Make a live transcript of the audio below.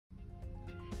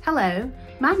Hello,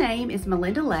 my name is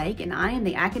Melinda Lake and I am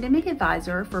the Academic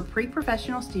Advisor for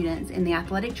Pre-Professional Students in the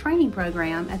Athletic Training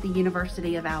Program at the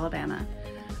University of Alabama.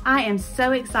 I am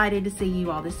so excited to see you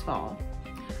all this fall.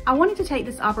 I wanted to take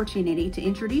this opportunity to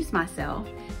introduce myself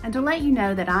and to let you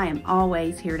know that I am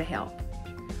always here to help.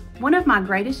 One of my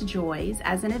greatest joys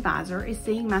as an advisor is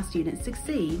seeing my students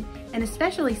succeed and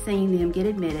especially seeing them get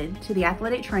admitted to the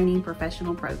Athletic Training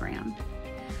Professional Program.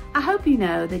 I hope you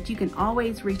know that you can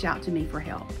always reach out to me for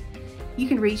help. You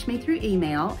can reach me through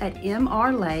email at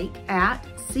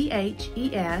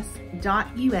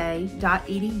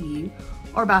mrlake@ches.ua.edu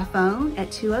or by phone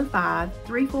at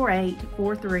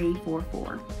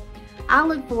 205-348-4344. I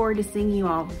look forward to seeing you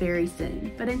all very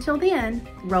soon, but until then,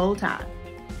 roll Tide.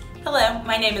 Hello,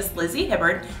 my name is Lizzie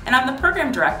Hibbard, and I'm the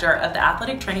Program Director of the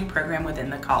Athletic Training Program within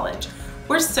the college.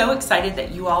 We're so excited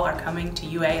that you all are coming to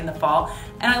UA in the fall,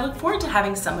 and I look forward to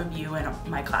having some of you in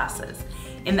my classes.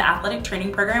 In the Athletic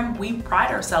Training Program, we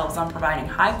pride ourselves on providing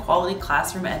high-quality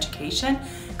classroom education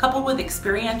coupled with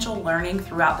experiential learning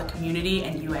throughout the community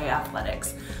and UA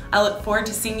athletics. I look forward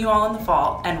to seeing you all in the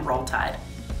fall, and roll Tide.